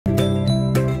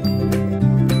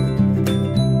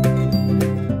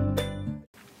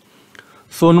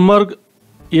सोनमर्ग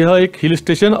यह एक hill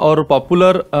station और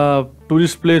पॉपुलर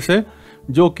टूरिस्ट प्लेस है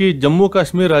जो कि जम्मू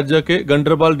कश्मीर राज्य के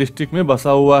गंडरबाल डिस्ट्रिक्ट में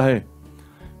बसा हुआ है।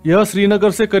 यह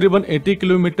श्रीनगर से करीबन 80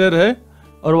 किलोमीटर है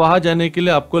और वहां जाने के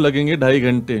लिए आपको लगेंगे 2.5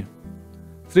 घंटे।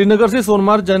 श्रीनगर से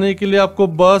सोनमार्ग जाने के लिए आपको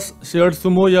बस, शेयर्ड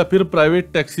सुमो या फिर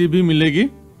प्राइवेट टैक्सी भी मिलेगी।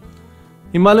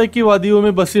 हिमालय की वादियों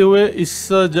में बसे हुए इस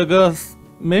जगह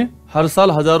में हर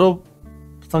साल हजारों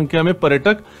संख्या में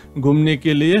पर्यटक घूमने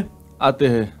के लिए आते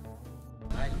हैं।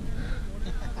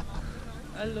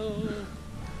 Hello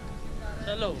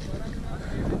hello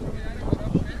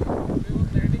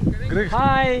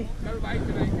hi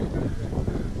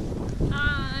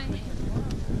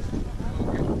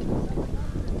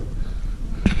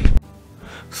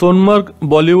Sonamarg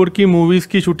Bollywood की मूवीज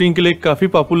की शूटिंग के लिए काफी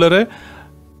पॉपुलर है।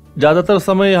 ज्यादातर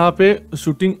समय यहाँ पे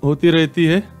शूटिंग होती रहती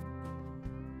है।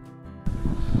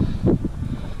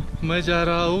 मैं जा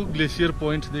रहा हूँ ग्लेशियर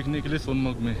पॉइंट देखने के लिए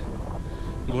सोनमर्ग में।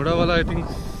 घोड़ा वाला आई थिंक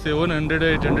 700 या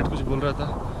 800 कुछ बोल रहा था,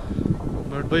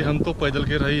 बट भाई हम तो पैदल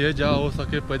के रही है, जहाँ हो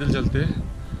सके पैदल चलते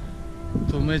हैं।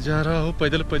 तो मैं जा रहा हूँ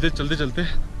पैदल पैदल चलते चलते।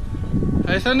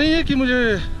 ऐसा नहीं है कि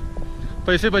मुझे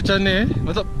पैसे बचाने हैं,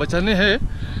 मतलब बचाने हैं,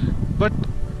 बट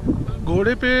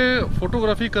घोड़े पे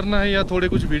फोटोग्राफी करना है या थोड़े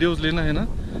कुछ वीडियोस लेना है ना,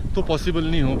 तो पॉसिबल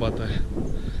नहीं हो पाता है।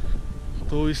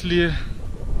 तो इसलिए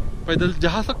पैदल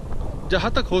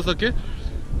जहाँ तक हो सके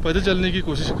पैदल चलने की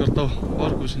कोशिश करता हूँ,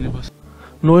 और कुछ नहीं बस।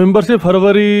 नवंबर से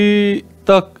फरवरी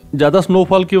तक ज़्यादा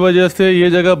स्नोफॉल की वजह से ये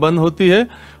जगह बंद होती है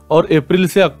और अप्रैल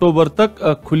से अक्टूबर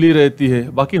तक खुली रहती है।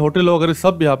 बाकी होटल वगैरह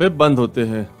सब यहाँ पे बंद होते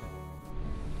हैं।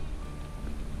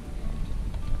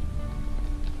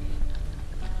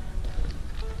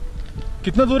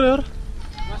 कितना दूर है और?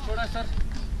 बस थोड़ा सर,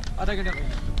 आधा घंटा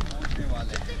वाले।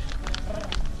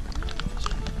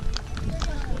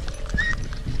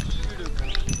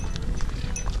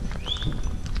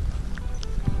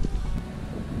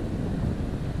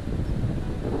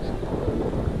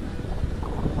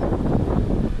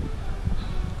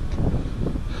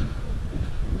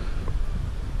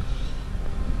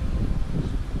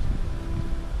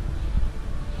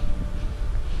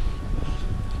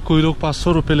 कोई लोग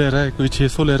 500 रुपये ले रहा है, कोई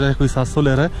 600 ले रहा है, कोई 700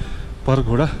 ले रहा है पर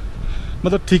घोड़ा।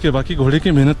 मतलब ठीक है, बाकी घोड़े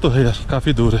की मेहनत तो है यार,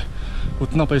 काफ़ी दूर है,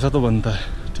 उतना पैसा तो बनता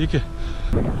है। ठीक है,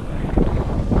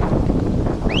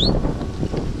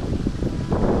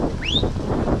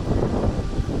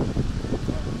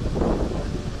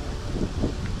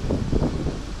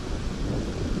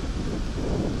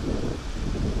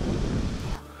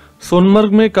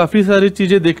 सोनमर्ग में काफ़ी सारी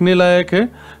चीज़ें देखने लायक है,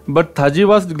 बट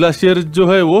थाजीवास ग्लेशियर जो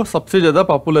है वो सबसे ज़्यादा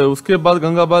पॉपुलर है। उसके बाद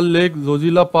गंगाबाल लेक,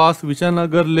 जोजिला पास,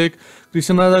 विशानगर लेक,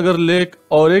 कृष्णानगर लेक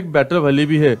और एक बैटर वैली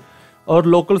भी है। और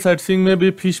लोकल साइटसीइंग में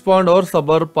भी फिश पॉन्ड और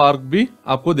सबर पार्क भी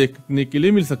आपको देखने के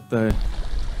लिए मिल सकता है।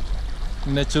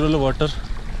 नेचुरल वाटर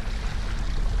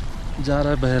जा रहा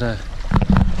है, बह रहा है।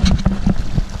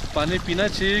 पानी पीना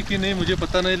चाहिए कि नहीं मुझे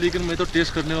पता नहीं, लेकिन मैं तो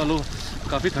टेस्ट करने वाला हूँ।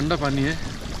 काफ़ी ठंडा पानी है।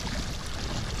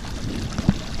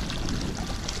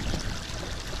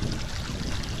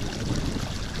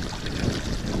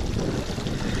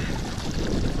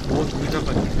 बहुत मीठा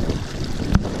पानी।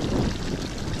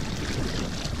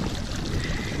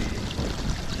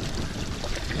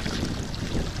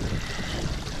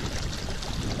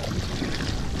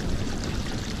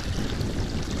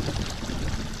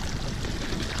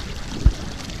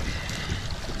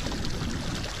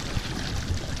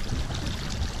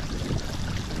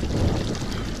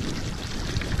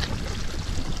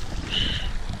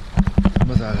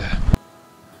 मजा आ गया।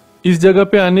 इस जगह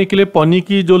पे आने के लिए पानी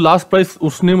की जो लास्ट प्राइस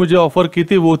उसने मुझे ऑफर की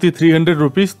थी वो थी 300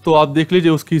 रुपीज। तो आप देख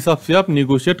लीजिए, उसके हिसाब से आप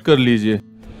निगोशिएट कर लीजिए।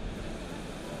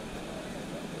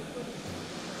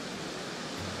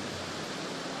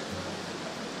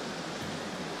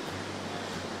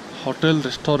 होटल,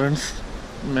 रेस्टोरेंट्स,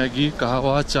 मैगी,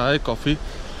 कहवा, चाय, कॉफी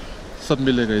सब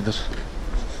मिलेगा इधर।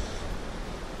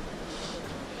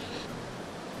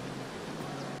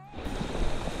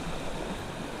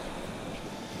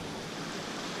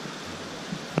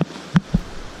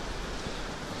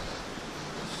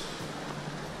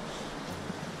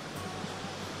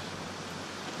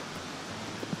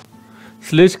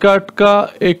 स्लेज कार्ट का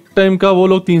एक टाइम का वो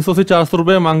लोग 300 से 400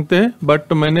 रुपये मांगते हैं,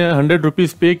 बट मैंने 100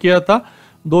 रुपीज़ पे किया था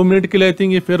 2 मिनट के लिए। आई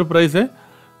थिंक ये फेयर प्राइस है।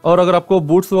 और अगर आपको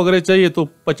बूट्स वगैरह चाहिए तो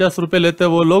 50 रुपये लेते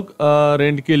हैं वो लोग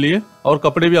रेंट के लिए, और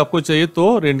कपड़े भी आपको चाहिए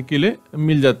तो रेंट के लिए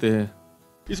मिल जाते हैं।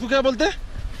 इसको क्या बोलते हैं?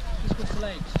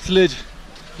 स्लेज।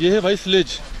 ये है भाई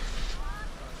स्लेज।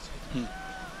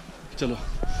 चलो,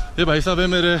 ये भाई साहब है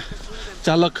मेरे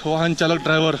चालक, वाहन चालक,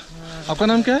 ड्राइवर। आपका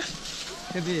नाम क्या है?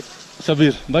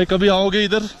 शबीर। भाई कभी आओगे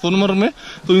इधर सोनमर्ग में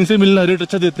तो इनसे मिलना, रेट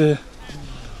अच्छा देते हैं।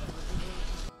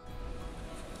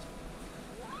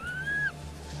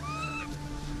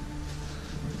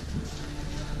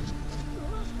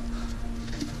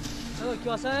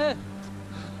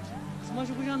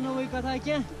 मशु कुछ नई कथा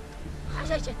क्या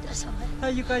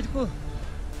ये कत को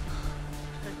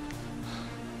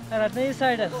रटने इस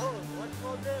साइड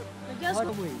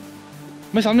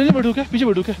मैं सामने नहीं बैठूं क्या, पीछे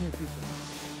बैठूं क्या?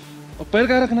 और पैर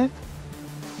कहाँ रखना है?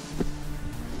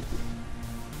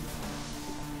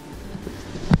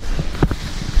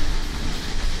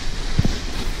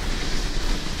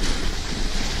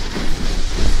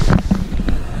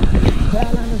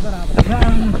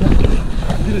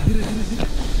 धीरे धीरे धीरे धीरे।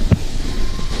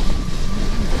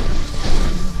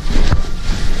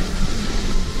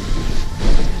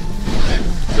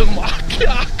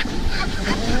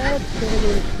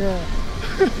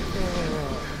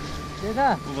 देखा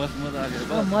बस मजा आ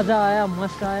गया, मजा आया,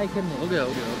 मस्त आया कि नहीं? हो गया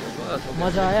बस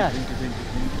मजा आया। थैंक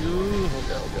यू, हो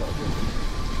गया।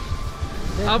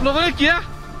 आप लोगों ने किया,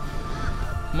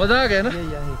 मजा आ गया ना?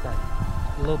 यही का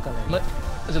लोकल है।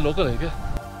 अच्छा लोकल है क्या?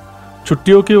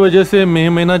 छुट्टियों की वजह से मई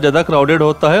महीना ज़्यादा क्राउडेड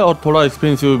होता है और थोड़ा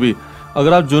एक्सपेंसिव भी।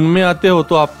 अगर आप जून में आते हो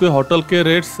तो आपके होटल के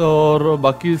रेट्स और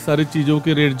बाकी सारी चीज़ों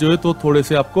के रेट जो है तो थोड़े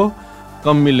से आपको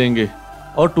कम मिलेंगे,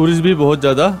 और टूरिस्ट भी बहुत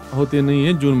ज़्यादा होते नहीं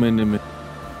है जून महीने में।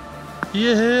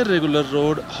 ये है रेगुलर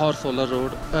रोड, हॉर्स वाला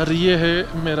रोड, और ये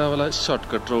है मेरा वाला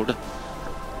शॉर्टकट रोड।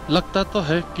 लगता तो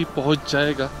है कि पहुंच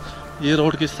जाएगा, ये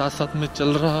रोड के साथ साथ मैं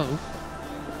चल रहा हूँ।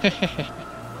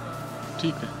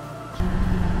 ठीक है।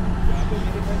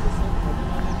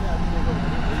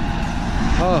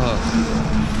 हाँ हाँ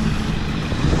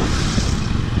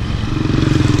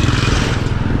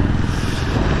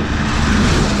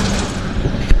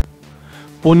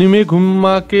पुणे में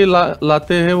घुमा के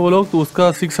लाते हैं वो लोग, तो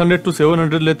उसका 600 to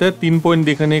 700 लेते हैं 3 पॉइंट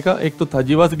देखने का। एक तो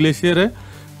थाजीवास ग्लेशियर है,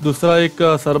 दूसरा एक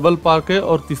सरबल पार्क है,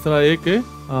 और तीसरा एक है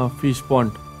फिश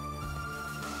पॉन्ड।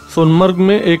 सोनमर्ग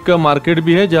में एक मार्केट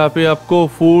भी है जहाँ पे आपको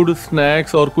फूड,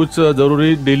 स्नैक्स और कुछ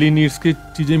ज़रूरी डेली नीड्स की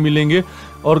चीज़ें मिलेंगे,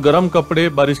 और गर्म कपड़े,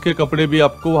 बारिश के कपड़े भी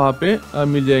आपको वहाँ पे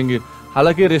मिल जाएंगे।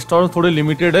 हालांकि रेस्टोरेंट थोड़े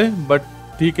लिमिटेड है, बट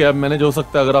ठीक है, अब मैनेज हो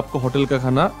सकता है अगर आपको होटल का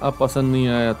खाना पसंद नहीं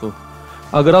आया तो।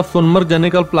 अगर आप सोनमर्ग जाने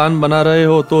का प्लान बना रहे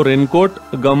हो तो रेनकोट,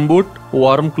 गमबूट,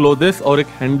 वार्म क्लोथेस और एक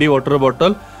हैंडी वाटर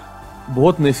बॉटल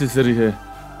बहुत नेसेसरी है,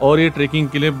 और ये ट्रैकिंग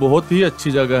के लिए बहुत ही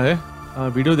अच्छी जगह है।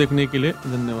 वीडियो देखने के लिए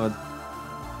धन्यवाद।